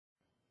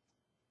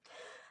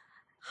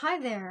Hi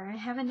there, I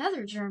have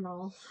another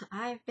journal.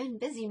 I've been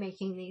busy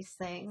making these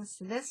things.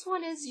 This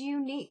one is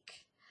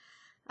unique.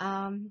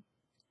 Um,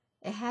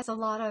 it has a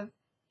lot of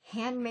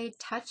handmade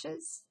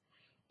touches,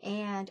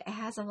 and it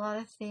has a lot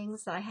of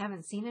things that I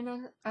haven't seen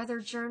in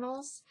other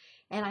journals.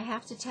 And I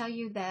have to tell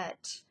you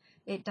that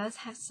it does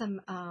have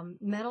some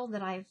metal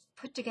that I've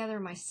put together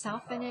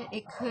myself in it.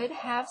 It could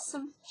have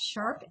some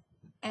sharp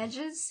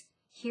edges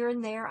here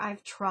and there.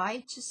 I've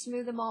tried to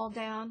smooth them all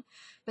down,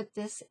 but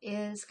this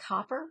is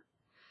copper.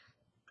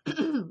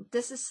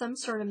 This is some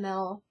sort of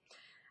metal,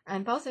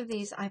 and both of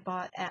these I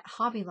bought at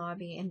Hobby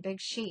Lobby in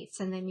big sheets,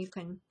 and then you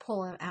can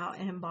pull them out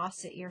and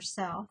emboss it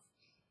yourself.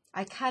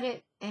 I cut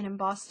it and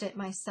embossed it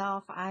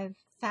myself. I've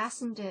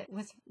fastened it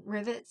with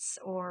rivets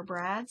or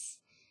brads.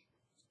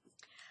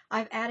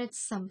 I've added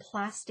some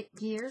plastic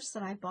gears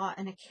that I bought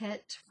in a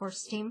kit for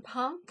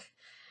Steampunk.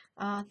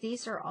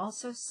 These are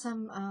also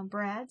some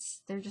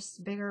brads. They're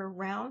just bigger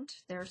round.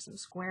 There are some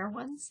square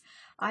ones.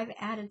 I've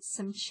added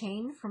some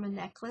chain from a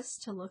necklace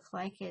to look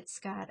like it's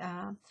got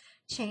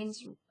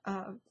chains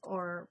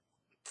or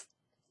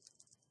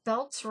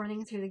belts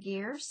running through the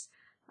gears.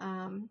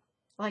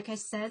 Like I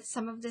said,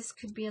 some of this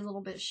could be a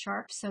little bit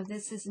sharp, so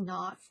this is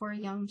not for a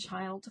young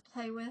child to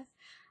play with.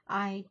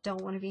 I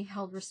don't want to be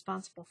held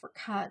responsible for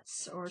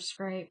cuts or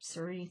scrapes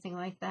or anything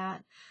like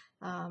that.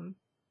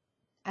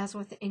 As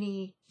with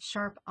any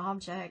sharp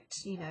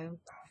object, you know,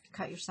 if you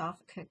cut yourself,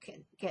 it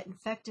could get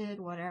infected,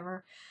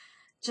 whatever.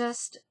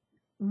 Just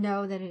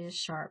know that it is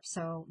sharp,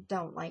 so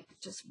don't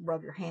just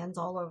rub your hands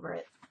all over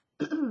it.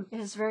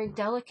 It is very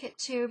delicate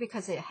too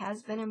because it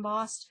has been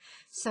embossed,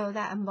 so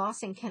that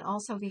embossing can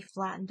also be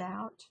flattened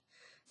out.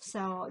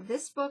 So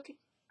this book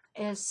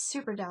is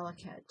super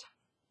delicate.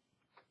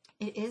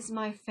 It is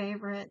my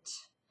favorite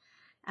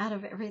out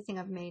of everything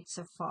I've made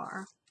so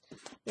far.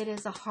 It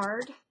is a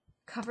hard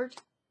covered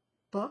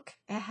book.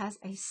 It has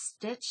a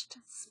stitched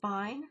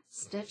spine,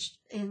 stitched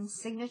in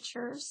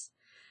signatures.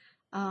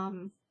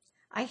 I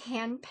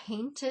hand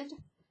painted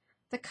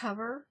the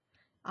cover.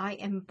 I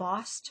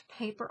embossed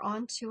paper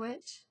onto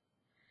it.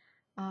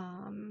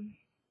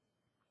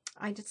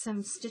 I did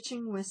some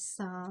stitching with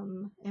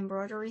some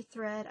embroidery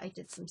thread. I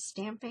did some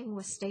stamping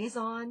with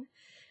StazOn.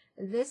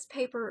 This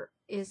paper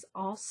is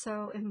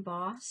also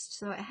embossed,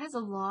 so it has a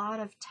lot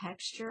of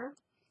texture.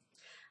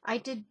 I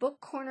did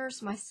book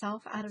corners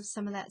myself out of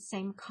some of that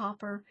same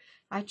copper.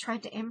 I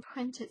tried to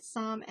imprint it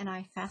some, and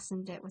I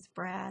fastened it with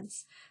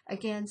brads.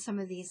 Again, some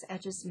of these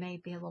edges may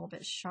be a little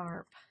bit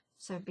sharp,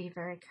 so be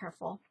very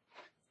careful.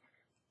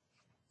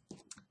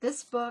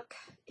 This book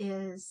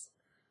is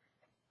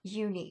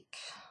unique.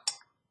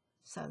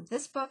 So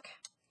this book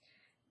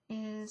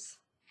is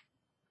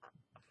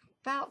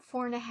about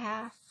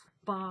 4.5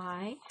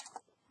 by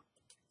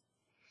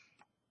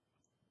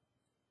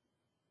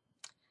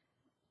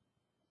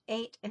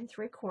 8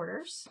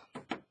 3/4.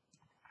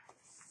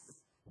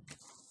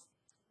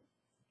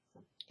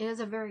 It is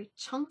a very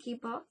chunky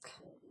book.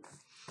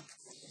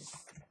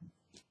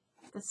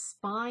 The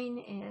spine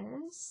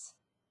is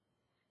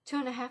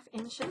 2.5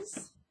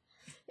 inches.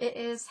 It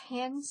is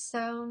hand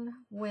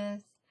sewn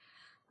with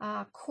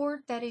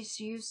cord that is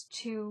used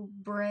to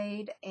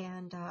braid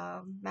and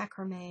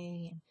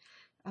macrame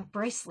and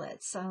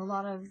bracelets. A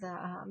lot of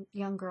the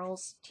young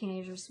girls,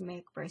 teenagers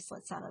make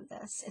bracelets out of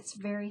this. It's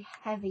very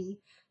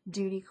heavy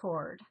duty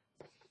cord.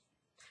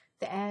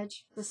 The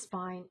edge, the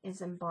spine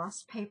is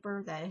embossed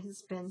paper that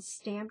has been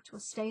stamped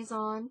with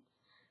StazOn.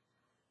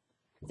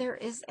 There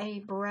is a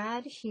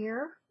brad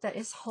here that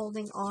is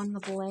holding on the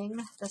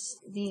bling,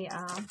 the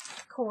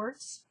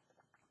cords.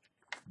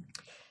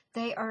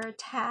 They are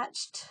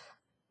attached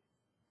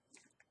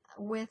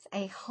with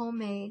a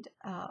homemade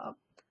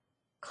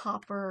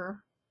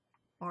copper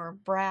or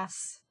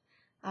brass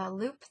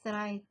loop that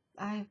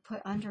I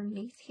put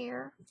underneath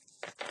here.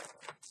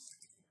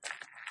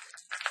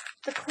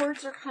 The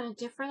cords are kind of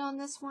different on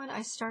this one.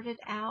 I started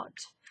out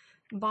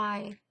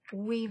by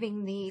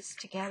weaving these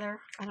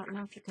together. I don't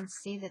know if you can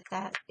see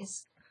that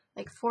is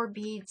like 4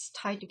 beads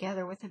tied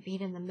together with a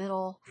bead in the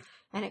middle,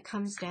 and it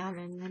comes down,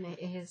 and then it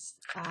is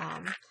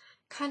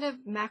kind of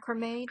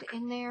macrame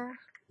in there,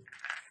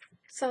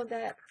 so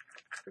that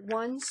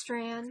one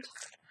strand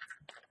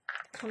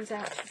comes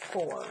out to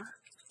 4.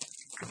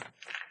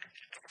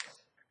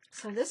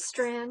 So this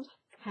strand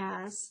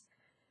has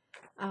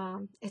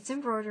it's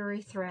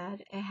embroidery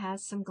thread. It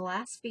has some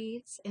glass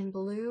beads in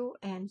blue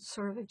and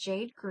sort of a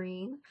jade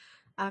green,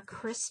 a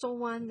crystal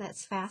one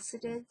that's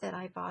faceted that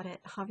I bought at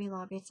Hobby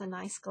Lobby. It's a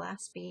nice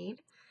glass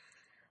bead.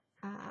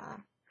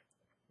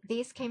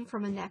 These came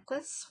from a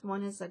necklace.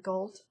 One is a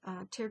gold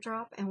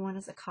teardrop, and one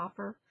is a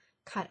copper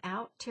cut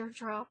out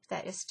teardrop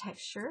that is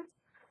textured.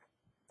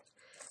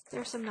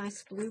 There's some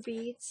nice blue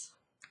beads,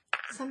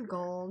 some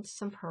gold,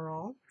 some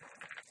pearl.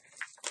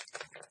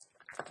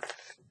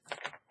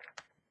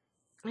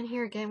 And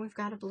here again, we've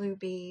got a blue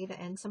bead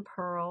and some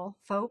pearl,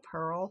 faux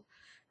pearl.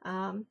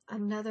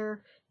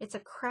 It's a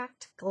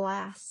cracked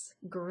glass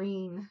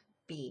green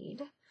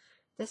bead.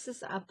 This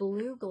is a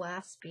blue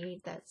glass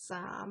bead that's,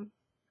 I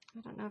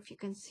don't know if you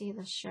can see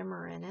the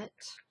shimmer in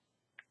it.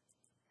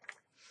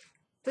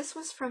 This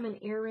was from an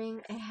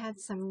earring. It had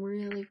some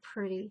really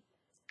pretty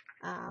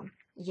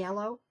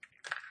yellow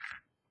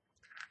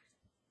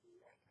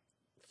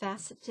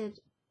faceted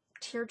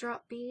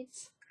teardrop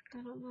beads.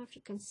 I don't know if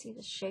you can see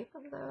the shape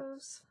of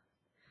those,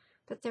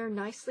 but they're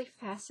nicely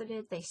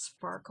faceted. They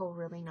sparkle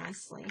really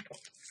nicely.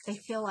 They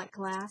feel like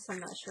glass. I'm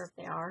not sure if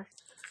they are.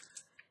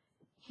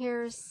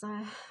 Here's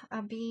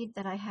a bead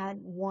that I had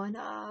one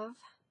of.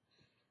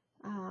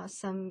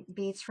 Some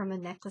beads from a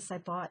necklace I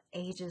bought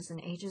ages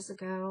and ages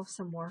ago.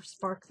 Some more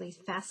sparkly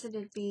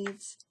faceted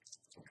beads.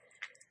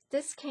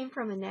 This came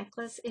from a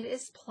necklace. It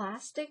is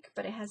plastic,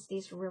 but it has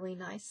these really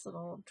nice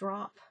little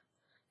drop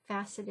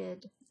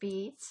faceted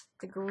beads.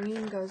 The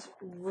green goes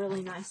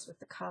really nice with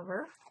the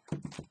cover.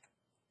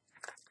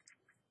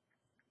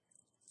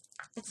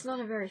 It's not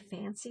a very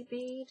fancy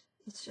bead.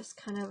 It's just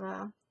kind of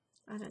a,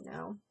 I don't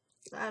know,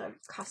 out of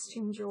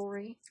costume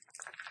jewelry.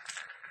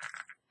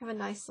 I have a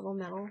nice little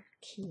metal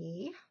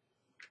key.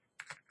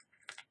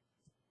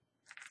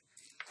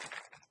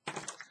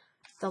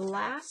 The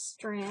last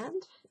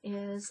strand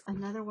is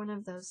another one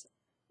of those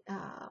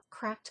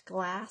cracked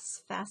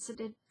glass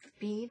faceted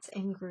beads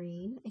in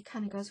green. It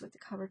kind of goes with the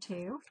cover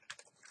too.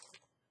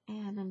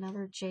 And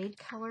another jade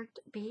colored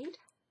bead.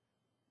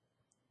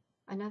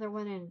 Another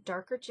one in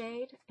darker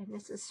jade, and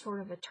this is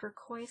sort of a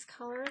turquoise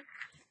color.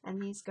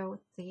 And these go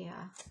with the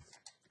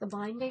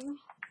binding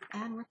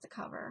and with the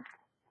cover.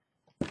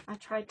 I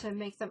tried to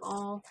make them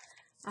all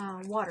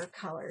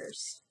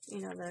watercolors,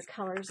 you know, the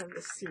colors of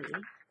the sea.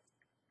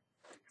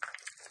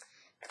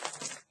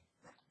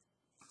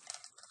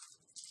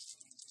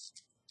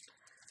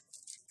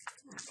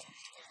 Okay.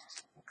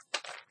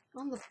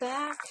 On the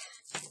back,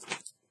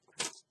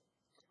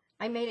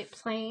 I made it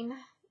plain.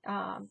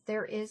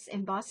 There is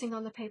embossing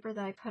on the paper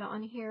that I put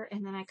on here,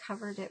 and then I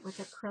covered it with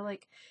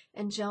acrylic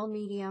and gel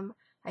medium.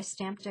 I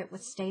stamped it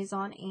with Stays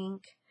On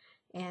ink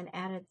and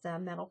added the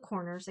metal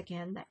corners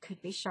again that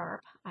could be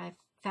sharp. I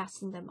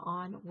fastened them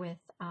on with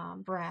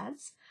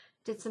brads,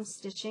 did some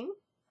stitching.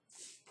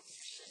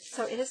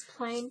 So it is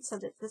plain so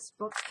that this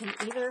book can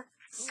either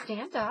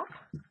stand up,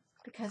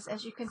 because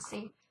as you can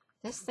see,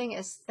 this thing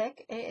is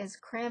thick. It is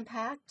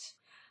cram-packed.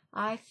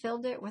 I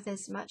filled it with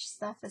as much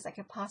stuff as I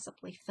could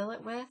possibly fill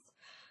it with.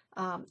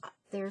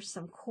 There's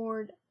some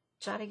cord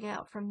jutting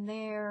out from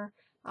there.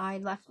 I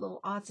left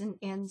little odds and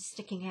ends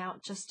sticking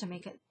out just to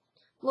make it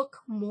look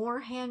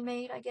more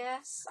handmade, I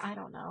guess. I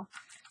don't know.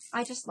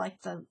 I just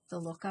like the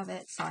look of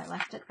it, so I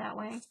left it that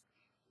way.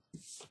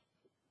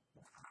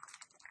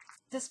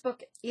 This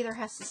book either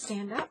has to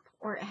stand up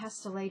or it has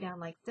to lay down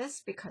like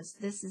this, because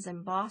this is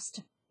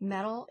embossed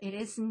metal. It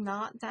is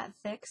not that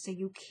thick, so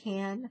you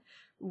can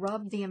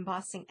rub the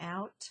embossing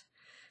out.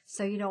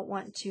 So you don't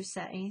want to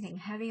set anything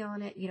heavy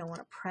on it. You don't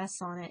want to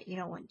press on it. You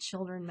don't want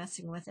children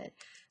messing with it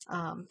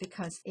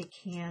because it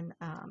can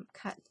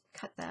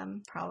cut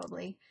them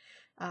probably.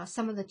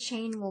 Some of the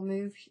chain will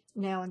move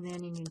now and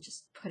then, and you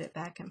just put it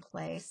back in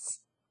place.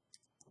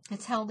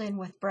 It's held in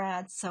with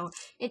brads, so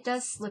it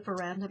does slip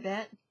around a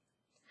bit,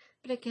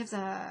 but it gives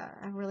a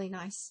really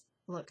nice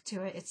look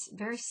to it. It's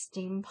very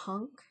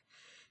steampunk.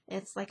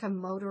 It's like a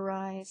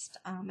motorized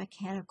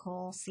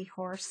mechanical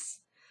seahorse.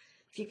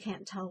 If you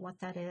can't tell what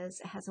that is,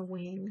 it has a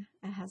wing.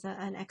 It has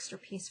an extra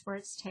piece for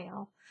its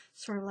tail,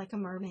 sort of like a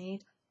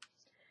mermaid.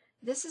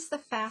 This is the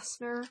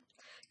fastener,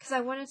 because I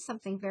wanted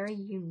something very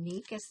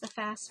unique as the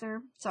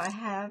fastener. So I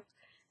have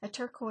a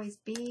turquoise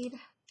bead.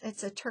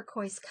 It's a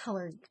turquoise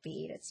colored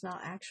bead. It's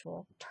not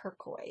actual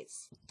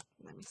turquoise.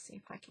 Let me see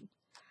if I can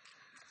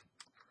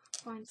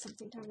find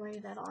something to lay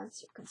that on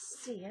so you can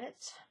see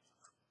it.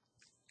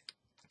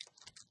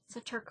 It's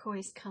a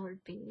turquoise colored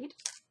bead.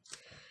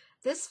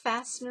 This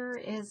fastener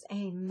is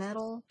a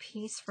metal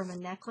piece from a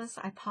necklace.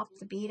 I popped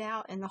the bead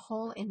out, and the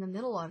hole in the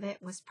middle of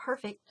it was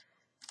perfect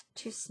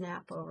to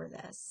snap over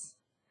this.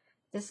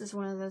 This is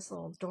one of those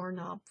little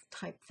doorknob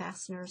type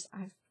fasteners.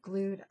 I've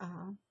glued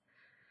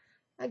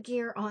a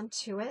gear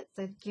onto it.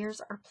 The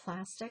gears are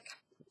plastic.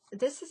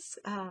 This is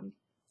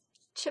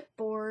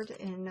chipboard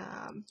and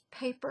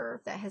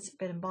paper that has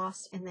been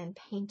embossed and then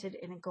painted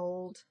in a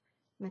gold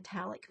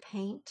metallic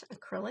paint,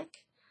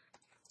 acrylic.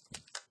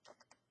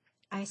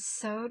 I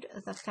sewed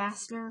the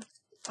fastener,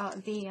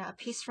 the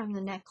piece from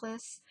the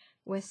necklace,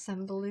 with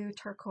some blue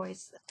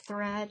turquoise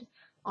thread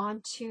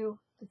onto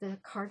the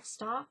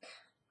cardstock.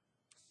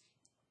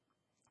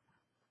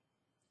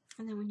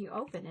 And then when you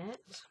open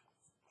it,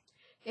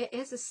 it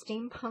is a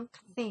steampunk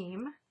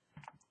theme.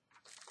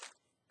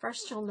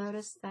 First, you'll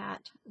notice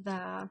that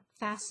the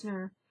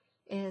fastener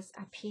is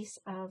a piece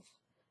of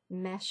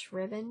mesh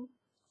ribbon.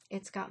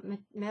 It's got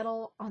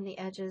metal on the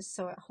edges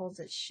so it holds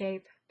its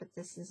shape, but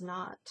this is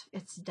not.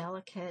 It's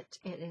delicate,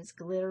 it is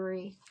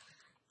glittery,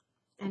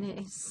 and it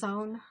is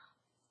sewn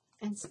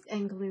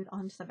and glued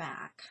onto the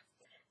back.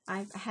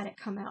 I've had it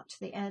come out to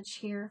the edge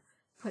here,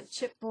 put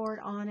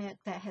chipboard on it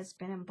that has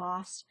been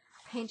embossed,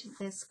 painted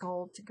this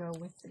gold to go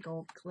with the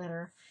gold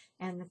glitter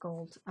and the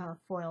gold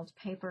foiled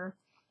paper,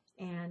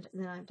 and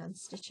then I've done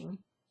stitching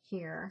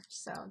here,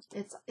 so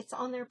it's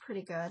on there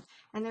pretty good.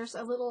 And there's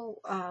a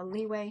little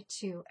leeway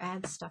to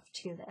add stuff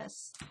to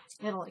this.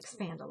 It'll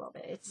expand a little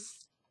bit.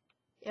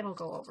 It'll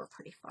go over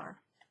pretty far.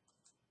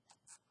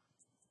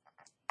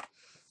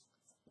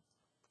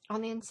 On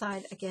the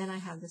inside, again, I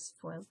have this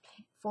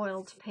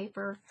foiled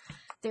paper.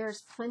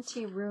 There's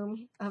plenty of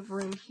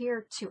room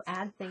here to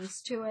add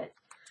things to it.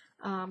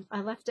 I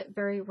left it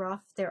very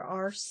rough. There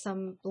are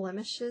some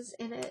blemishes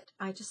in it.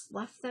 I just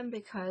left them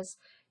because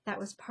that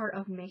was part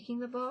of making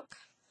the book.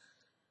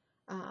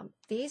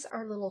 These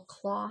are little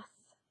cloth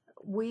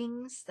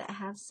wings that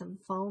have some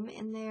foam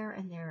in there,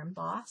 and they're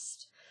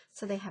embossed,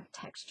 so they have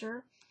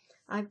texture.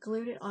 I've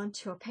glued it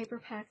onto a paper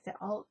pack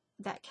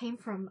that came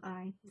from,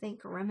 I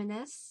think,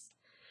 Reminisce,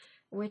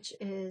 which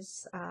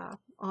is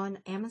on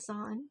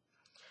Amazon.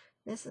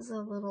 This is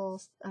a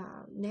little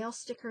nail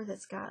sticker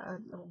that's got a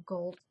little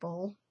gold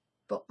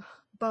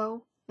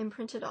bow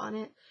imprinted on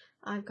it.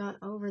 I've gone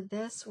over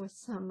this with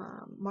some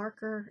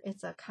marker.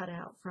 It's a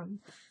cutout from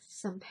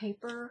some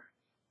paper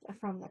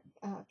from the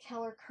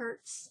Keller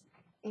Kurtz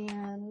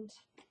and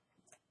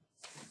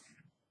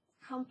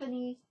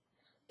Company,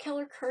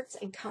 Keller Kurtz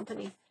and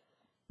Company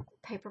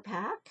paper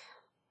pack.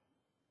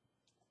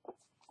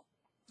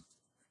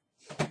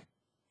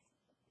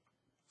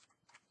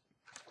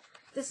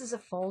 This is a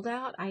fold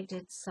out. I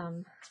did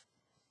some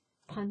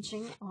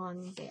punching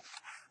on the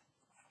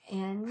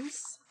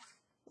ends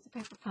with a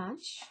paper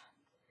punch.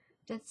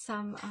 Did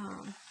some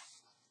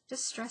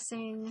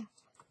distressing,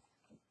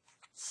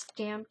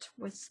 stamped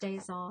with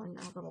Stays On,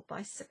 a little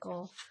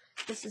bicycle.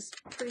 This is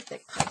pretty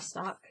thick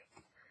cardstock.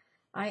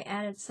 I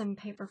added some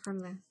paper from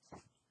the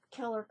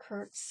Keller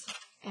Kurtz,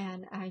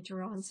 and I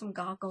drew on some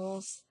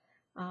goggles,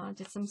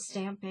 did some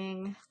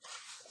stamping.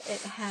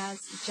 It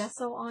has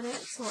gesso on it,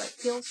 so it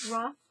feels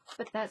rough,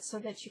 but that's so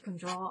that you can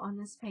draw on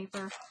this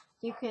paper.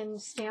 You can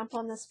stamp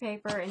on this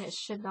paper, and it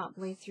should not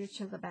bleed through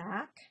to the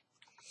back.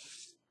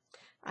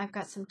 I've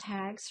got some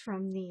tags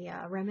from the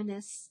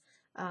Reminisce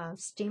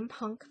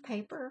Steampunk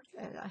paper.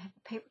 I have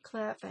a paper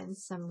clip and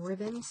some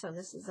ribbon, so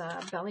this is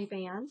a belly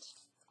band.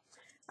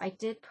 I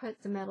did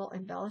put the metal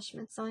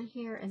embellishments on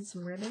here and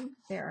some ribbon.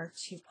 There are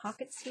 2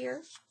 pockets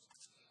here.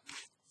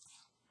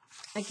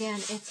 Again,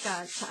 it's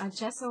got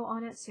gesso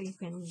on it, so you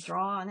can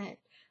draw on it,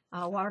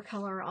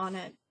 watercolor on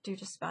it, do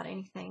just about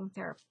anything.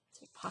 There's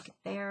a pocket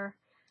there.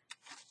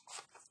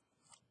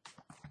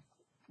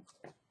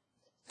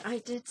 I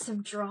did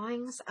some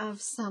drawings of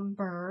some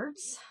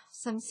birds,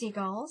 some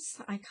seagulls.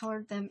 I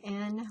colored them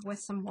in with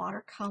some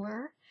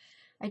watercolor.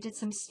 I did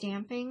some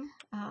stamping.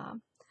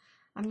 I'm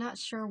not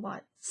sure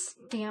what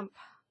stamp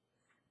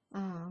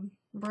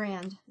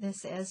brand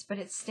this is, but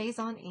it Stays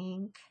On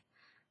ink.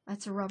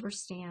 It's a rubber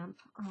stamp,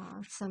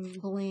 some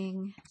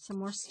bling, some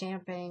more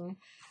stamping.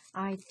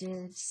 I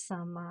did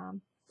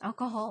some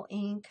alcohol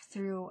ink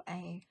through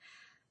a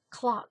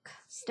clock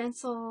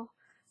stencil.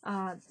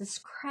 This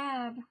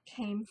crab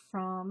came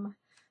from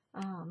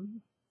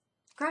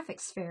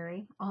Graphics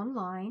Fairy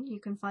online. You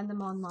can find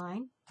them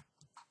online.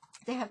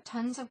 They have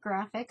tons of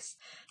graphics.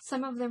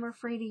 Some of them are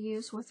free to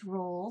use with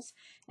rules,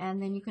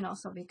 and then you can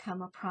also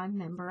become a Prime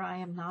member. I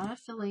am not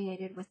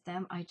affiliated with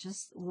them. I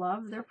just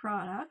love their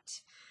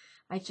product.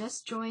 I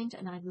just joined,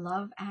 and I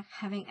love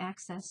having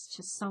access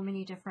to so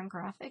many different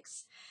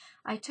graphics.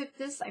 I took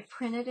this, I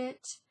printed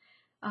it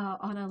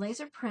on a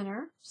laser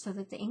printer so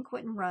that the ink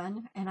wouldn't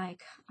run, and I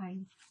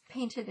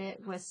painted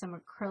it with some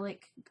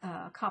acrylic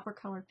copper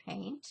colored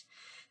paint.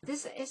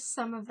 This is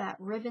some of that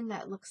ribbon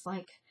that looks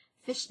like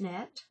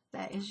fishnet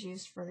that is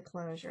used for the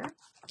closure.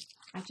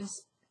 I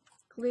just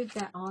glued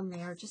that on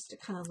there just to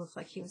kind of look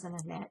like he was in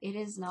a net. It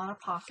is not a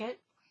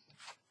pocket.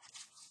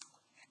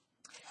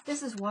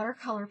 This is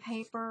watercolor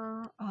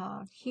paper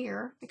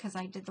here because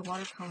I did the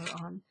watercolor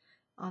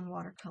on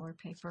watercolor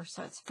paper,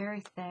 so it's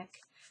very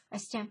thick. I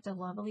stamped a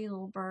lovely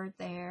little bird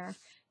there.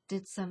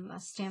 Did some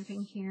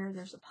stamping here.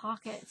 There's a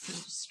pocket, some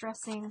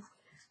distressing.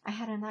 I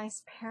had a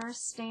nice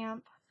Paris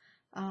stamp.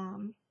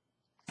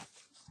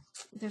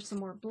 There's some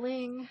more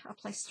bling, a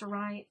place to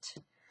write.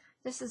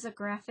 This is a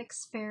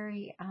Graphics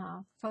Fairy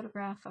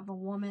photograph of a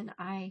woman.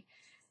 I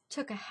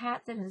took a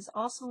hat that is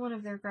also one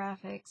of their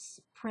graphics,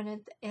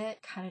 printed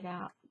it, cut it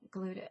out,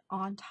 glued it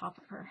on top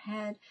of her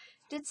head.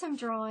 Did some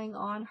drawing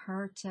on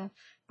her to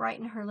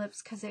brighten her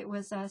lips because it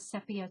was a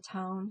sepia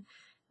tone.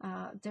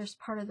 There's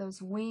part of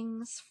those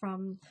wings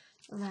from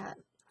that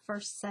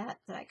first set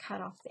that I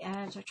cut off the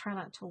edge. I try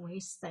not to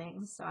waste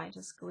things, so I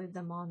just glued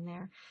them on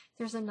there.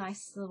 There's a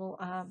nice little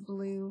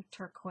blue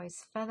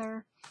turquoise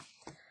feather.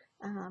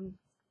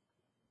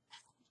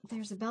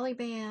 There's a belly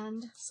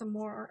band, some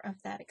more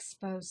of that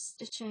exposed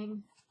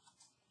stitching.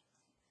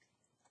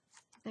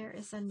 There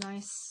is a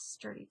nice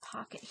sturdy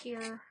pocket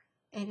here.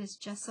 It is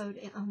gessoed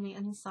on the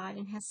inside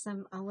and has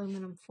some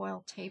aluminum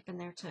foil tape in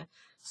there to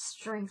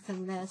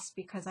strengthen this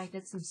because I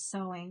did some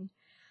sewing,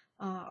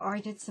 or I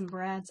did some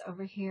brads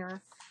over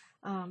here.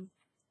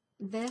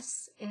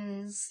 This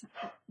is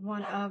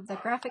one of the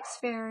Graphics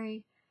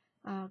Fairy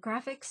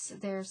graphics.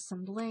 There's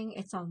some bling.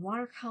 It's on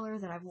watercolor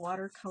that I've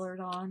watercolored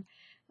on.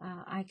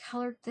 I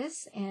colored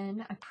this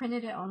in. I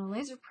printed it on a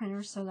laser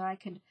printer so that I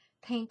could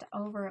paint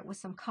over it with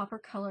some copper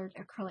colored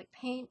acrylic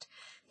paint.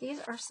 These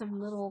are some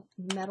little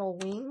metal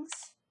wings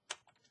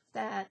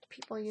that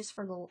people use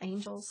for little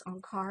angels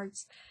on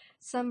cards.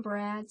 Some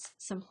brads,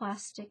 some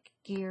plastic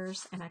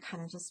gears, and I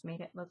kind of just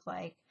made it look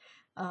like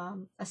a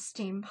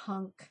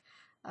steampunk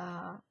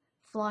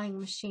flying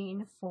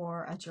machine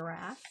for a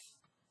giraffe.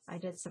 I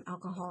did some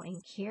alcohol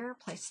ink here,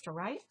 place to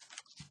write.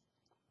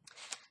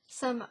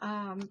 Some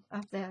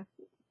of the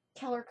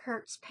Keller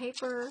Kurtz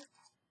paper,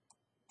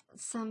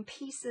 some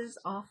pieces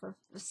off of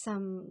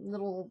some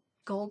little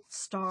gold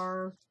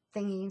star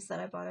thingies that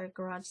I bought at a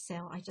garage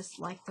sale. I just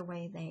like the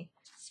way they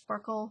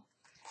sparkle.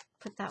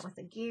 Put that with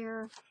a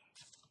gear.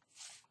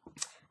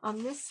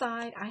 On this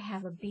side, I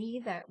have a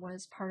bee that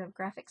was part of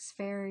Graphics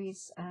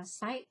Fairy's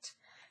site.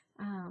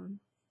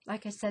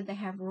 Like I said, they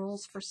have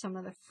rules for some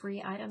of the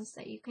free items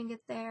that you can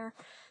get there,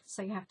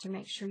 so you have to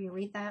make sure you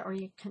read that, or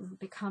you can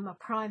become a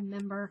Prime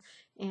member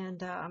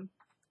and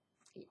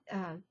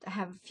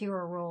have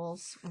fewer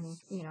rules and,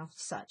 you know,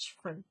 such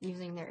for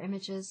using their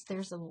images.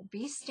 There's a little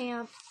bee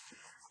stamp.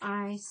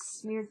 I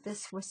smeared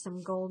this with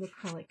some gold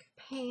acrylic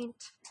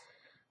paint.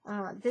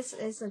 This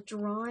is a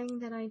drawing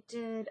that I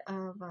did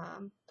of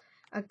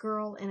a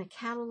girl in a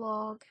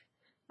catalog.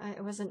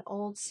 It was an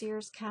old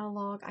Sears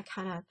catalog. I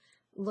kind of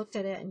looked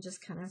at it and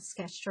just kind of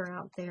sketched her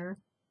out there.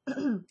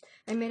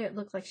 I made it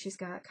look like she's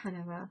got kind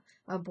of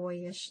a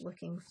boyish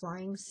looking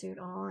flying suit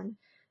on.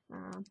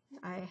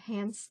 I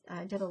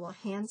did a little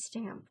hand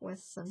stamp with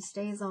some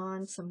stays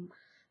on, some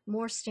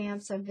more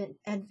stamps of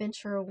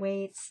Adventure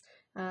Awaits,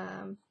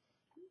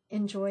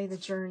 Enjoy the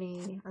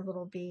Journey, a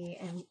little bee,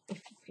 and if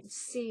you can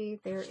see,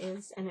 there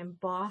is an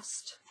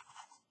embossed,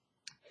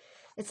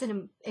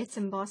 it's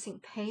embossing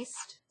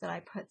paste that I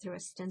put through a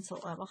stencil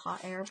of a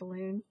hot air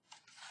balloon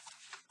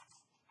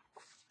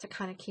to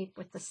kind of keep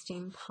with the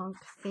steampunk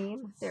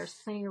theme. There's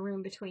plenty of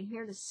room between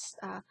here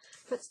to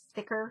put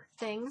thicker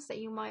things that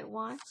you might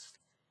want.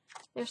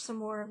 There's some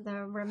more of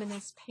the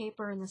Reminisce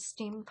paper in the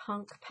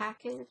steampunk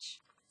package.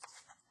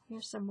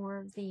 Here's some more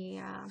of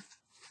the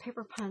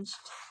paper punched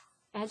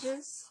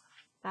edges.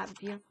 That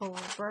beautiful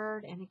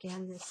bird, and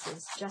again, this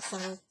is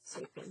gesso, so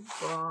you can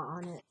draw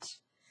on it.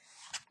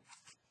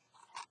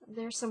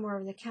 There's some more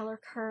of the Keller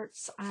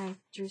Kurtz. I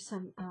drew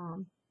some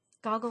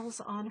goggles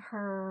on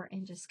her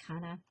and just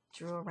kind of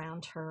drew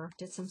around her.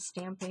 Did some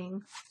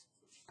stamping.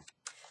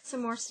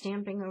 Some more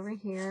stamping over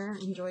here.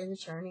 Enjoy the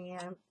Journey,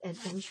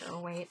 Adventure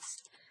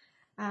Awaits.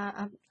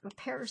 A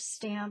pear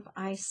stamp.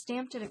 I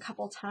stamped it a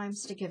couple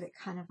times to give it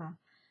kind of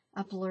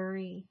a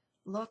blurry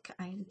look.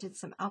 I did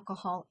some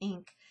alcohol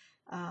ink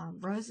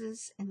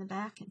roses in the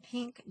back and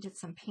pink. Did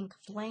some pink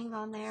bling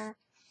on there.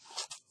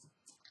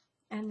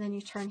 And then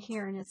you turn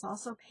here and it's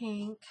also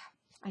pink.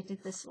 I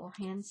did this little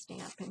hand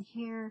stamp in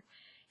here.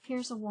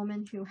 Here's a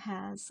woman who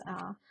has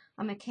a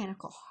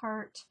mechanical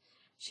heart.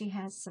 She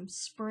has some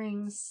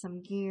springs,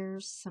 some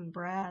gears, some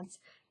brads,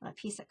 and a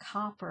piece of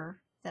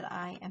copper that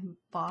I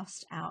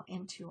embossed out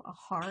into a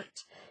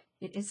heart.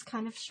 It is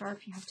kind of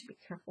sharp. You have to be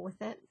careful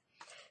with it.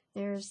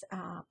 There's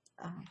a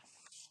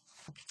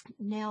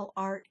nail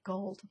art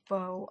gold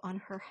bow on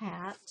her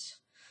hat.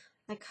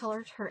 I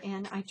colored her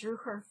in. I drew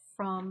her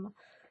from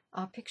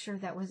a picture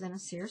that was in a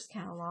Sears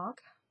catalog.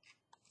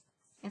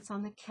 It's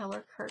on the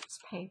Keller Kurtz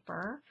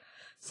paper.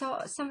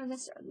 So some of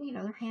this, you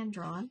know, they're hand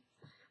drawn.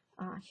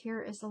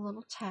 Here is a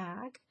little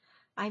tag.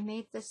 I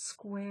made this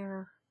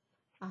square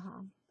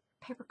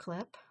paper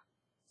clip,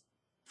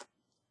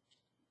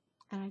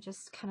 and I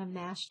just kind of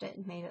mashed it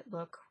and made it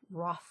look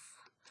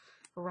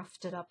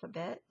roughed it up a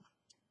bit.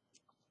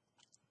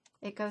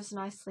 It goes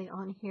nicely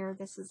on here.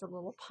 This is a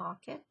little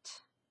pocket.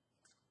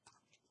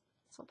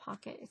 It's a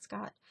pocket. It's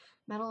got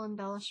metal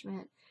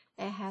embellishment.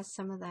 It has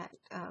some of that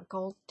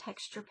gold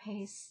texture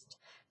paste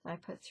that I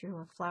put through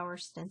a flower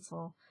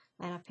stencil,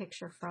 and a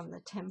picture from the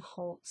Tim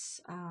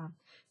Holtz.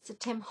 It's a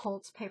Tim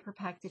Holtz paper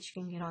pack that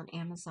you can get on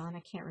Amazon.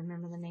 I can't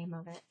remember the name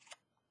of it.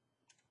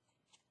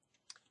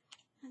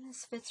 And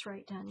this fits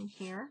right down in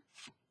here.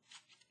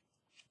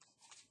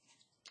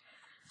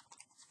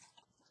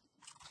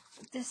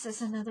 This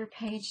is another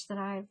page that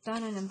I've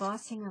done an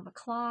embossing of a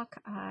clock.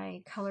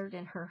 I colored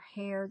in her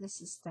hair. This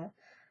is the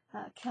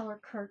Keller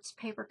Kurtz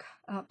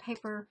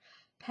paper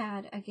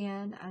pad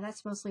again.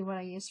 That's mostly what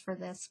I use for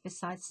this,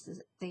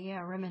 besides the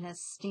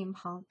Reminisce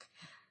Steampunk.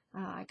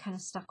 I kind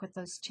of stuck with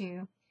those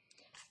two.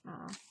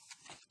 I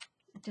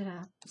did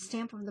a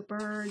stamp of the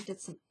bird, did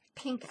some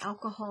pink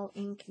alcohol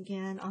ink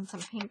again on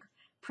some pink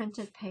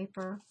printed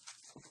paper.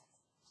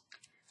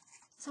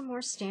 Some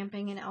more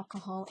stamping in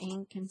alcohol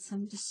ink and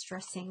some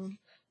distressing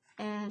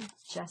and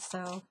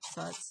gesso,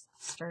 so it's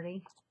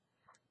sturdy.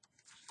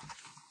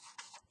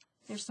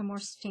 There's some more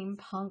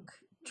steampunk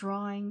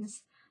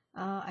drawings.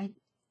 I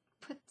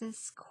put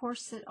this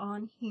corset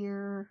on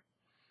here.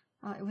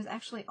 It was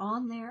actually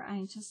on there.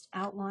 I just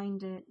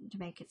outlined it to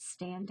make it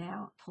stand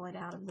out, pull it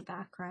out of the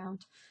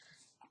background.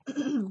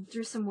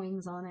 Drew some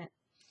wings on it.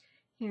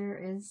 Here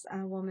is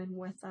a woman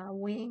with a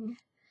wing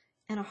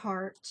and a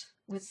heart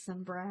with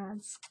some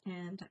brads,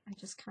 and I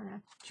just kind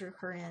of drew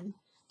her in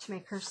to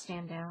make her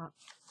stand out.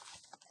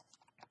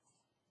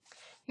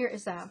 Here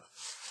is a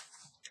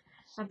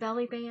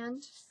belly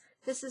band.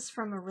 This is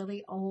from a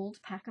really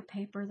old pack of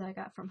paper that I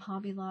got from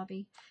Hobby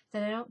Lobby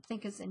that I don't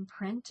think is in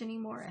print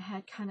anymore. It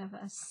had kind of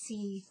a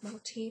C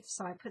motif,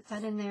 so I put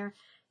that in there.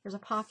 There's a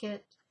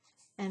pocket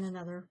and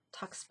another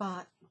tuck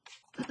spot.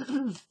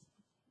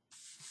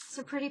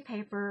 Some pretty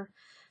paper.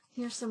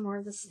 Here's some more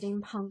of the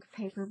Steampunk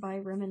paper by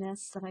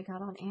Reminisce that I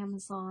got on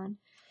Amazon.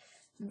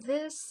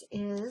 This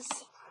is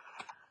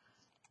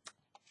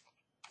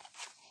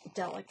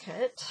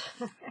delicate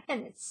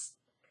and it's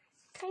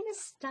kind of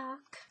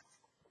stuck.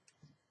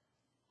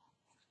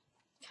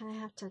 Kind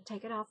of have to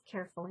take it off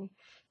carefully.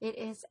 It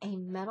is a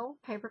metal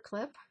paper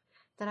clip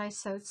that I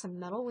sewed some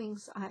metal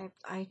wings.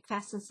 I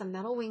fastened some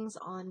metal wings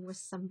on with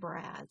some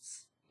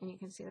brads, and you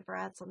can see the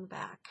brads on the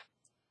back,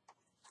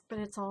 but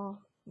it's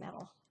all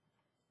metal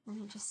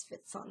and it just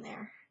fits on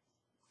there.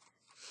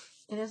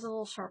 It is a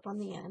little sharp on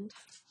the end.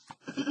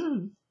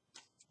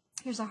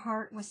 Here's a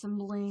heart with some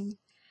bling.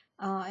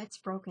 It's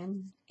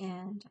broken,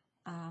 and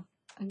a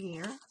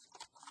gear.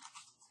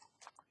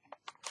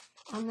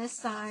 On this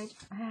side,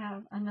 I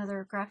have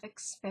another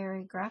Graphics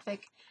Fairy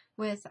graphic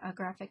with a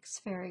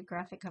Graphics Fairy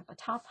graphic of a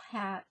top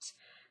hat.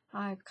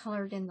 I've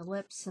colored in the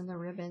lips and the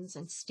ribbons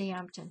and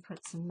stamped and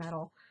put some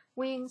metal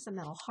wings, a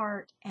metal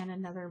heart, and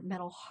another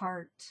metal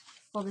heart.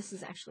 Well, this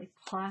is actually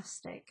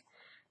plastic,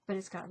 but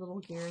it's got little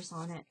gears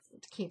on it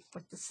to keep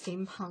with the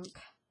steampunk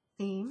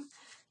theme.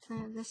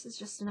 This is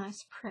just a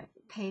nice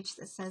page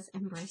that says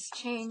Embrace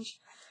Change.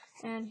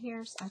 And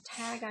here's a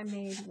tag I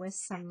made with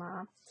some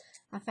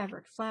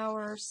fabric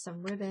flowers,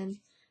 some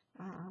ribbon.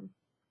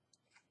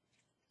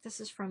 This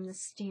is from the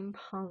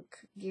Steampunk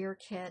gear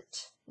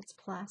kit. It's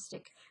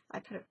plastic. I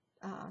put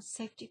a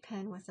safety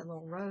pin with a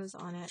little rose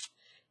on it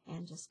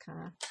and just kind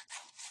of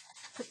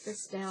put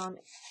this down.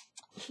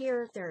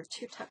 Here there are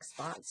two tuck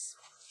spots.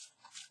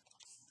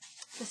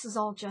 This is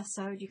all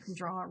gessoed. You can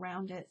draw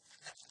around it.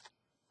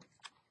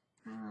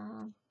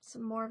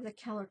 Some more of the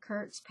Keller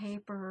Kurtz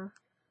paper.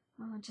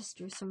 Just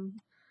drew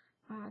some,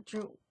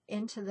 drew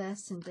into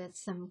this and did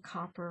some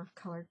copper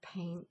colored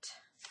paint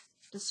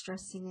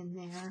distressing in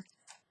there.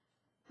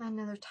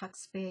 Another tuck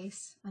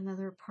space,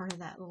 another part of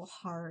that little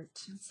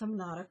heart, and some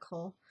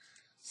nautical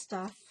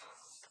stuff.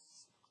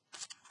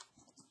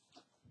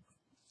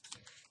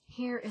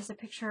 Here is a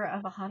picture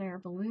of a hot air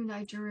balloon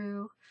I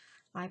drew.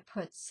 I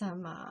put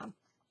some, I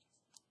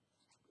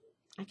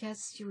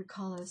guess you would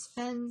call those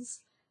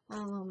fins,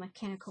 little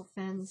mechanical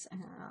fins,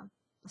 and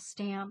a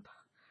stamp.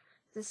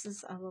 This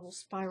is a little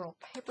spiral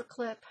paper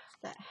clip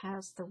that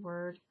has the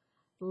word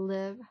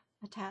live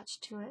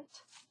attached to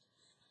it,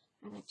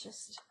 and it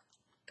just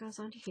goes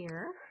onto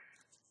here,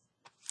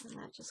 and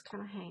that just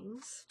kind of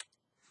hangs.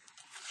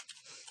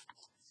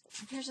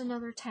 Here's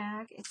another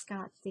tag. It's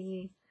got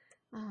the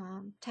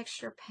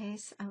textured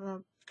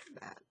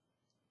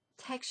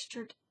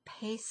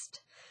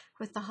paste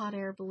with the hot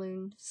air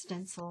balloon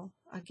stencil,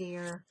 a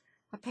gear,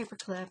 a paper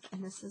clip,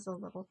 and this is a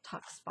little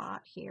tuck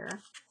spot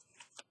here.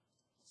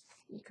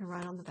 You can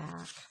write on the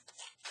back.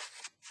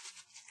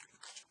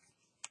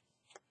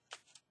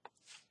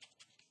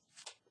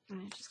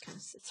 And it just kind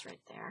of sits right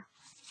there.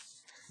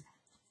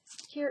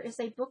 Here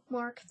is a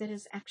bookmark that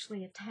is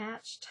actually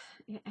attached.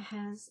 It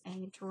has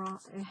a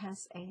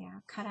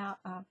cutout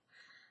of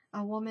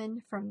a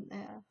woman from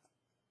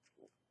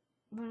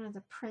one of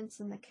the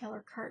prints in the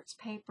Keller Kurtz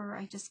paper.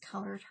 I just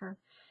colored her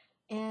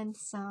in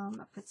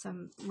some. I put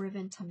some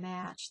ribbon to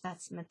match.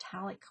 That's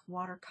metallic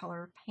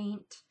watercolor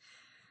paint.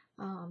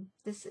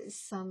 This is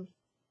some,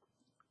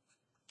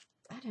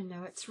 I don't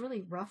know, it's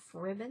really rough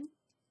ribbon.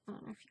 I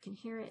don't know if you can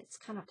hear it. It's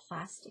kind of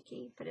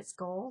plasticky, but it's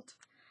gold.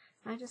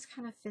 I just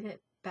kind of fit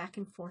it back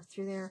and forth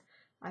through there.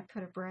 I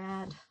put a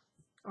brad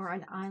or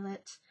an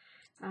eyelet.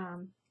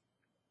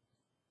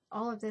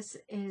 All of this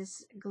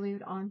is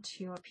glued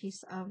onto a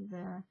piece of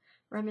the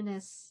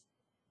Reminisce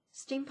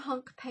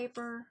Steampunk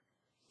paper,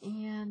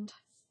 and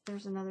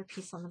there's another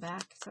piece on the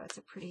back, so it's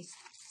a pretty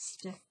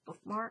stiff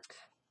bookmark.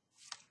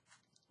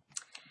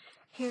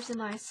 Here's a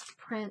nice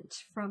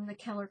print from the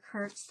Keller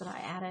Kurtz that I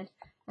added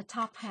a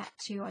top hat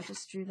to. I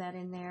just drew that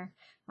in there.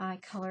 I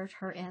colored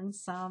her in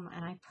some,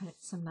 and I put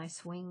some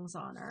nice wings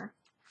on her.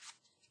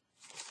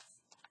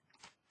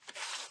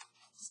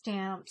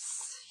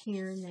 Stamps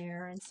here and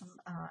there, and some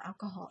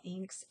alcohol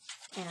inks,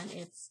 and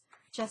it's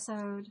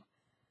gessoed.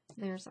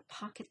 There's a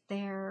pocket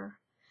there.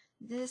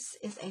 This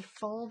is a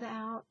fold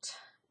out,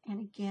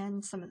 and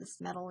again, some of this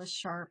metal is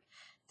sharp.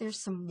 There's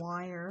some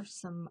wire,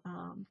 some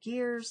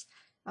gears,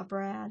 a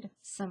brad,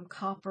 some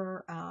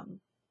copper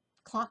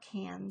clock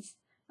hands,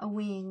 a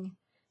wing,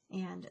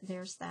 and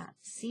there's that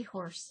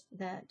seahorse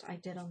that I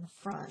did on the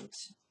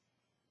front.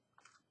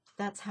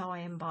 That's how I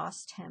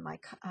embossed him.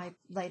 I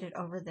laid it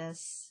over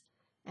this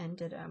and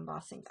did an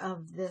embossing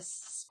of this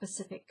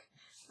specific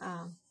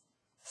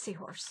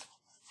seahorse.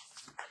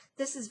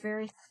 This is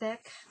very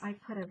thick. I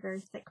put a very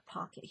thick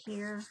pocket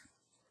here.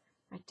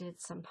 I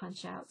did some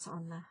punch outs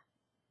on the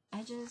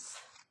edges.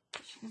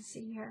 as you can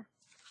see here.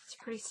 It's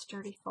a pretty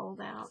sturdy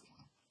fold out.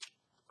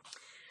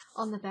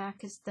 On the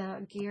back is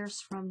the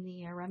gears from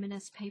the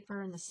reminisce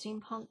paper in the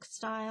steampunk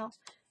style.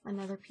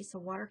 Another piece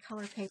of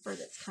watercolor paper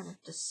that's kind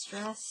of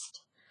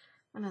distressed.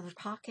 Another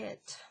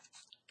pocket.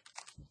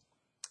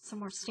 Some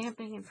more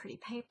stamping and pretty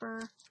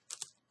paper.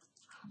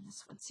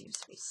 This one seems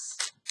to be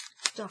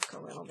stuck a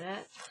little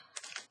bit.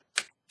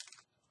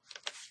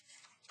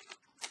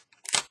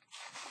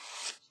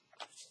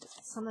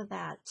 Some of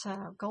that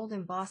gold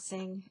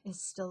embossing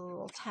is still a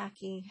little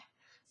tacky,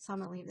 so I'm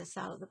going to leave this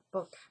out of the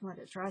book and let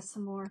it dry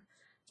some more.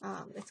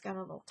 It's got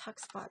a little tuck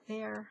spot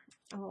there,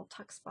 a little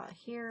tuck spot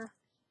here.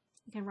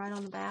 You can write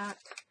on the back,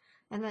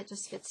 and that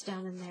just fits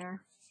down in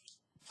there.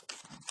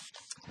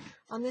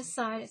 On this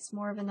side, it's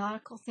more of a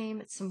nautical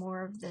theme. It's some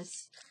more of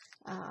this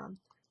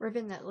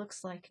ribbon that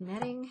looks like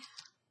netting.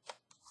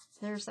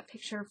 There's a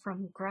picture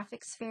from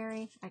Graphics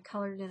Fairy. I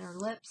colored in her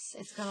lips.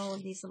 It's got all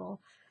of these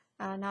little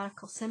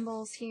nautical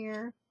symbols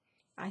here.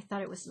 I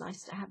thought it was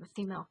nice to have a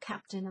female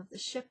captain of the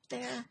ship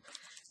there.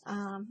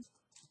 A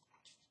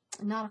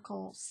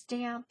nautical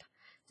stamp.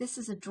 This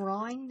is a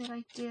drawing that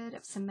I did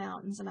of some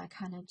mountains, and I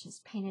kind of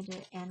just painted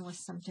it in with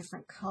some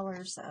different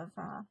colors of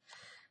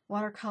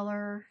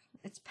watercolor.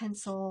 It's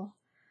pencil.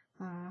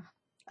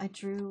 I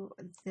drew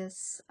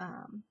this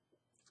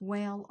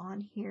whale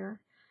on here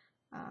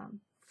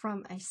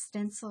from a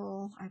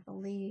stencil, I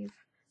believe.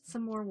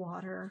 Some more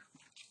water.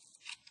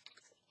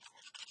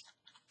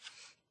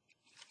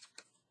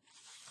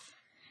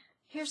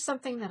 Here's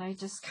something that I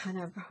just kind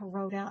of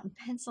wrote out in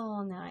pencil,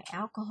 and then I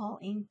alcohol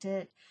inked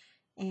it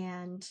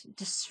and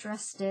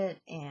distressed it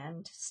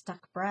and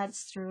stuck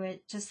brads through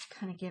it, just to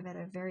kind of give it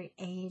a very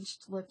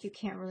aged look. You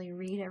can't really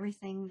read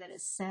everything that it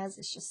says.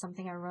 It's just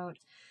something I wrote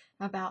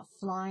about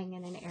flying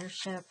in an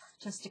airship,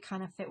 just to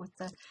kind of fit with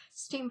the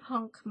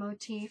steampunk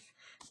motif.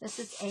 This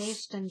is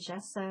aged and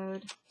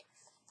gessoed.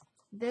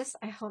 This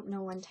I hope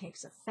no one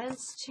takes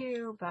offense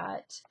to,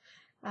 but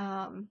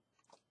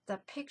the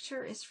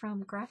picture is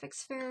from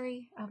Graphics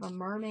Fairy of a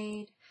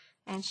mermaid,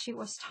 and she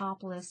was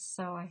topless,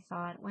 so I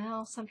thought,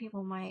 well, some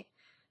people might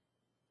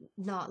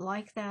not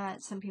like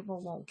that. Some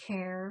people won't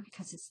care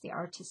because it's the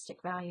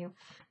artistic value.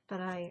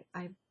 But I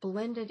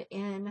blended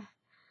in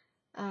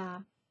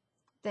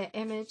the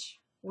image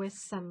with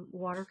some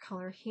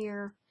watercolor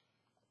here.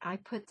 I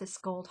put this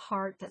gold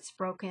heart that's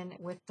broken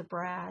with the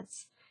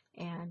brads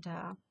and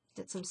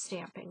did some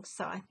stamping.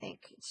 So I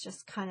think it's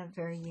just kind of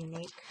very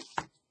unique.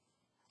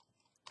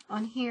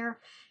 On here,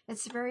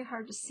 it's very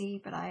hard to see,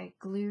 but I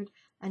glued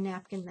a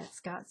napkin that's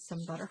got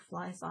some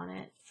butterflies on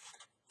it.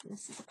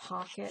 This is a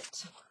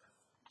pocket.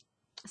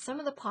 Some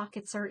of the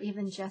pockets are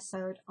even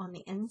gessoed on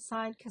the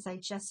inside because I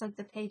gessoed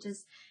the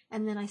pages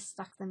and then I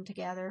stuck them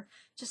together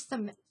just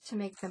to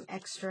make them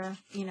extra,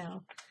 you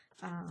know,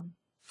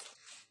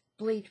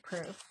 bleed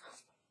proof.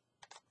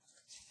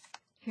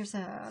 Here's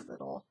a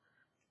little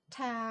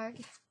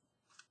tag.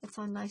 It's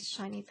on nice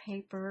shiny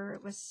paper.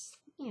 It was,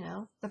 you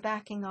know, the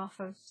backing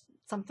off of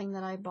something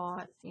that I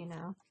bought, you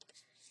know.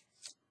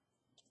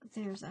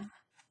 There's a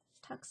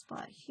tuck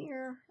spot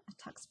here, a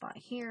tuck spot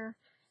here.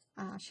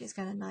 She's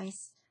got a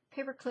nice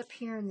paper clip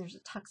here, and there's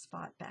a tuck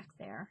spot back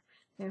there.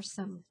 There's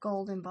some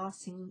gold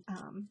embossing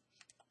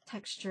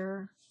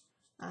texture,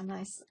 a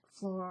nice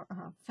floor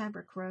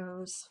fabric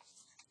rose.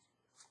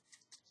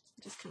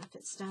 It just kind of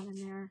fits down in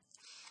there.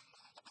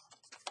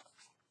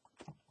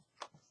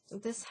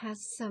 This has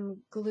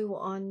some glue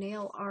on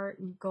nail art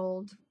and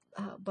gold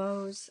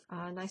bows,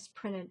 a nice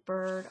printed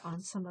bird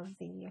on some of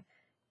the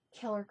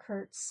Keller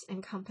Kurtz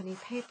and Company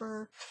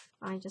paper.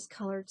 I just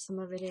colored some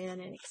of it in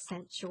and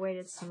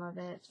accentuated some of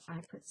it. I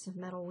put some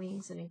metal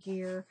wings and a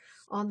gear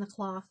on the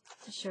cloth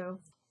to show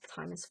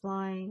time is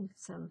flying.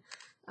 Some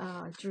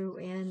drew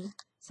in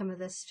some of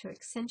this to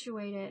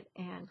accentuate it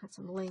and put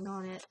some bling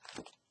on it.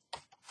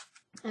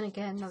 And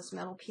again, those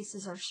metal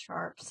pieces are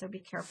sharp, so be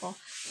careful.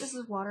 This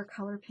is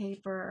watercolor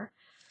paper.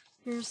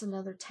 Here's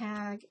another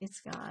tag.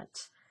 It's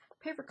got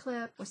paper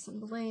clip with some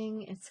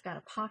bling. It's got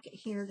a pocket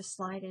here to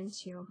slide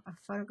into a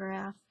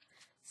photograph.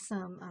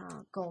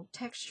 Some gold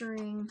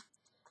texturing.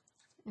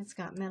 It's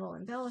got metal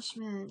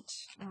embellishment.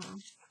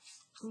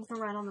 You can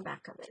write on the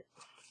back of it.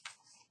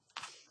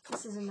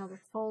 This is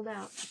another fold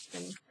out. It's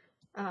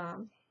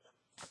been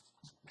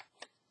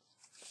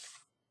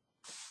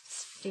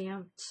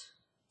stamped.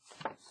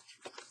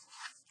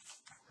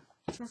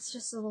 That's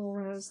just a little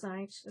rose that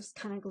I just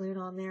kind of glued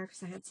on there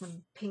because I had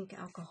some pink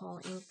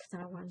alcohol ink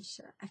that I wanted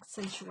to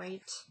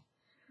accentuate.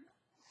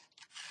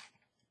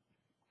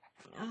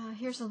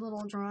 Here's a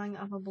little drawing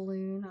of a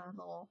balloon, a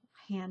little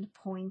hand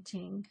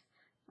pointing.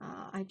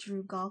 I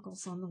drew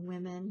goggles on the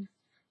women.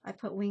 I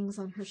put wings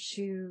on her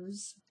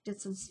shoes,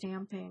 did some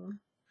stamping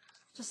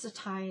just to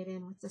tie it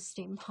in with the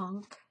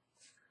steampunk.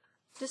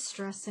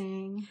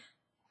 Distressing.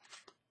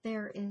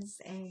 There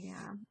is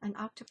an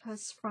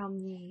octopus from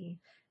the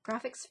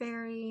Graphics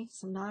Fairy,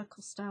 some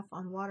nautical stuff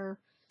on water,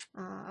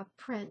 a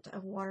print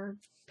of water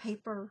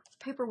paper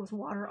with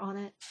water on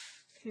it.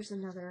 Here's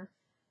another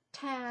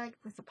tag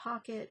with a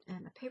pocket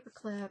and a paper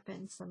clip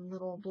and some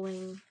little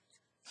bling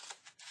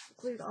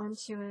glued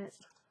onto it.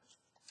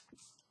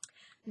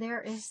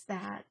 There is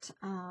that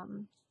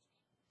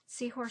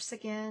seahorse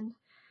again.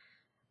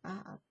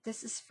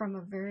 This is from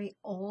a very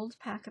old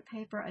pack of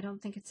paper. I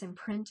don't think it's in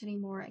print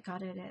anymore. I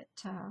got it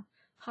at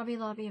Hobby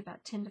Lobby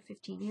about 10 to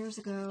 15 years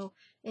ago.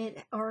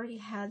 It already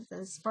had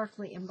the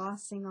sparkly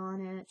embossing on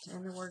it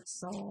and the word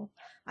soul.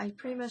 I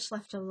pretty much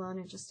left it alone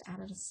and just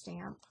added a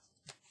stamp.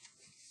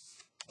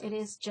 It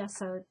is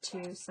gessoed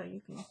too, so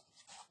you can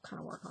kind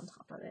of work on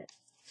top of it.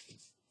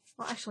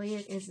 Well, actually,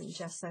 it isn't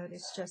gessoed.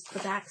 It's just the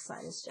back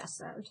side is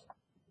gessoed.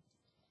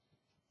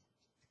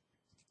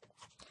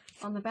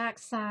 On the back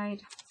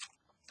side,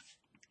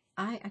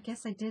 I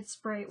guess I did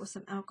spray it with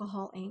some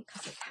alcohol ink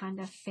because it kind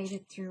of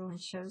faded through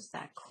and shows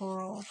that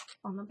coral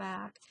on the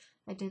back.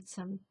 I did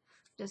some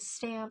just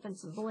stamp and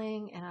some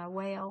bling and a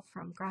whale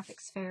from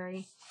Graphics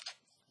Fairy.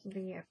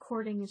 The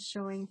cording is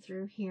showing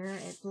through here.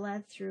 It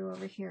bled through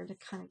over here to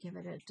kind of give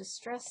it a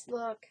distressed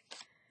look.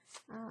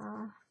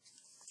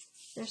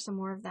 There's some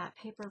more of that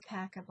paper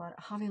pack I bought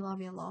at Hobby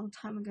Lobby a long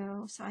time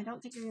ago, so I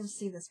don't think you're going to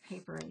see this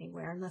paper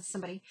anywhere unless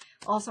somebody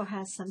also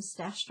has some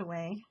stashed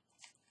away,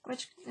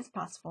 which is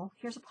possible.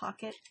 Here's a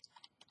pocket.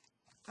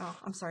 Oh,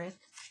 I'm sorry.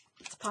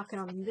 It's a pocket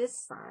on this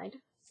side.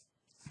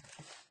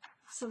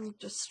 Some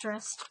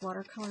distressed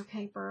watercolor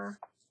paper.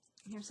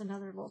 Here's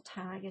another little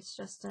tag. It's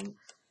just a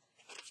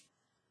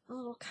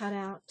little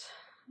cutout,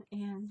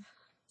 and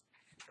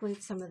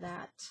glued some of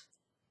that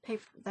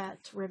paper,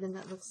 that ribbon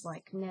that looks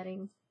like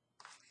netting.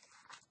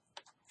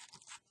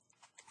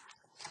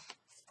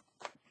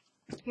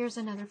 Here's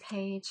another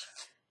page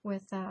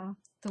with the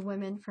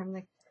women from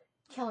the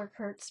Keller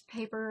Kurtz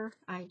paper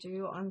I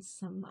do on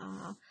some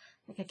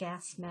like a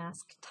gas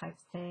mask type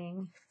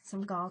thing,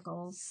 some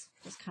goggles,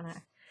 just kind of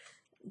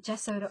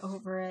gessoed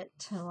over it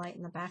to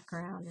lighten the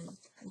background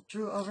and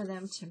drew over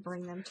them to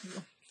bring them to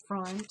the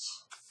front.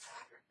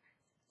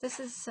 This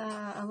is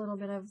a little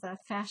bit of the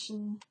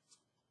fashion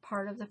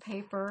part of the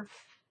paper.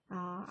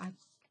 I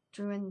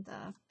drew in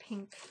the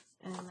pink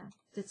and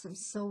did some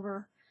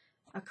silver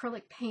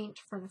acrylic paint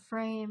for the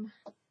frame.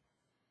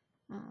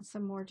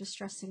 Some more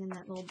distressing in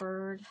that little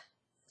bird.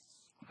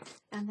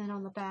 And then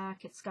on the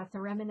back, it's got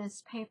the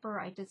reminisce paper.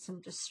 I did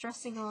some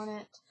distressing on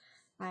it.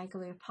 I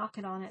glued a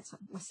pocket on it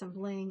with some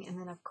bling. And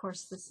then, of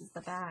course, this is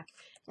the back.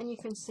 And you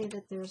can see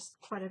that there's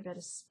quite a bit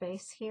of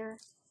space here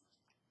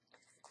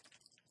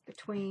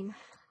between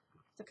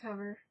the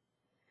cover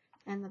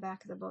and the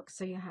back of the book.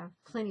 So you have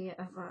plenty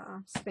of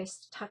space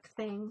to tuck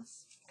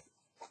things.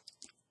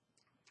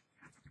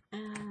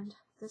 And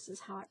this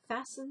is how it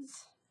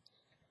fastens.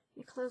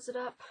 You close it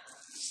up,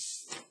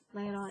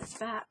 lay it on its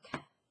back,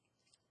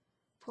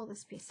 pull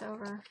this piece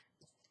over,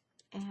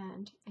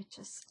 and it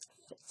just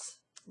fits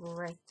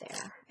right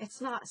there.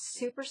 It's not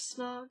super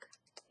snug.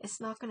 It's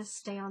not going to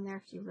stay on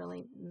there if you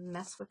really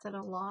mess with it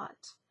a lot,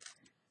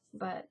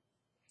 but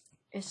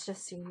it's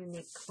just a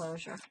unique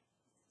closure.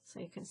 So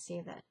you can see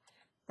that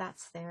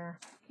that's there.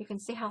 You can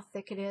see how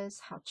thick it is,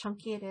 how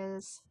chunky it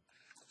is.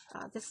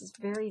 This is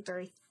very,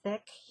 very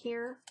thick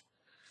here.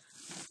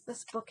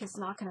 This book is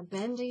not going to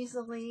bend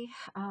easily.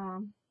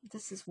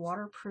 This is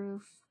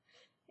waterproof.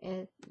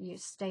 It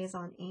stays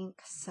on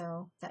ink,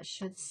 so that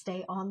should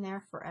stay on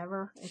there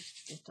forever.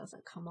 It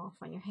doesn't come off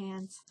on your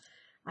hands.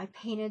 I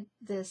painted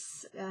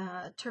this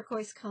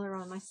turquoise color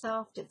on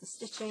myself, did the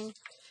stitching.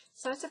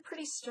 So it's a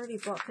pretty sturdy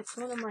book. It's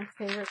one of my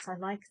favorites. I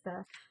like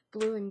the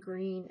blue and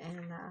green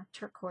and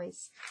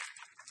turquoise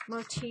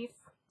motif.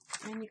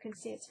 And you can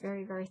see it's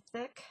very, very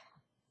thick.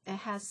 It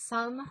has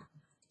some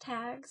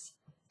tags,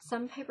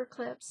 some paper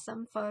clips,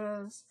 some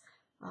photos.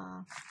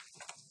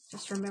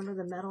 Just remember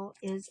the metal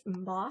is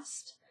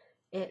embossed.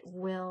 It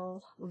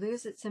will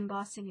lose its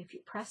embossing if you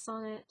press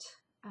on it.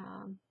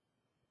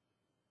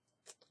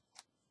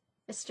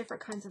 It's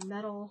different kinds of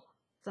metal.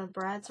 The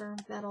brads are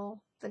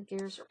metal. The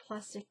gears are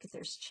plastic.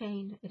 There's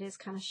chain. It is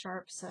kind of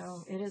sharp,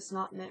 so it is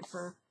not meant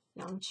for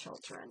young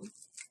children.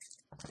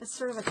 It's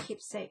sort of a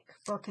keepsake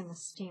book in the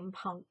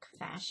steampunk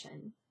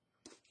fashion.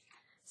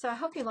 So I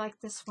hope you like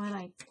this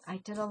one. I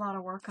did a lot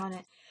of work on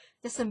it.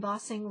 This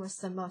embossing was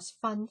the most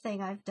fun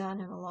thing I've done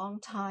in a long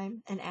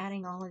time, and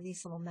adding all of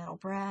these little metal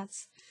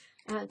brads.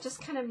 It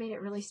just kind of made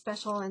it really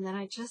special, and then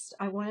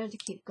I wanted to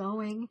keep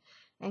going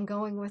and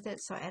going with it,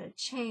 so I added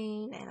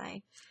chain, and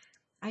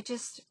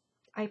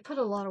I put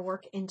a lot of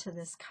work into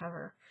this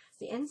cover.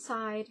 The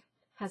inside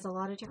has a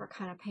lot of different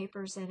kind of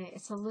papers in it.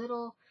 It's a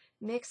little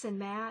mix and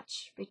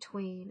match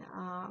between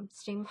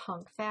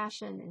steampunk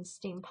fashion and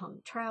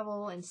steampunk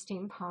travel and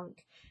steampunk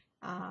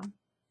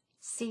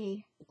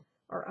sea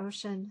or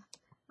ocean,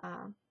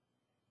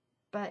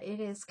 but it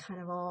is kind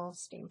of all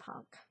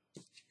steampunk.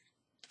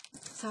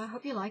 So I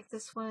hope you like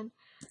this one.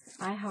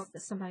 I hope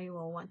that somebody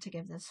will want to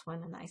give this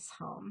one a nice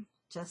home.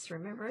 Just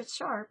remember it's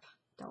sharp.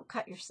 Don't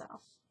cut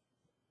yourself.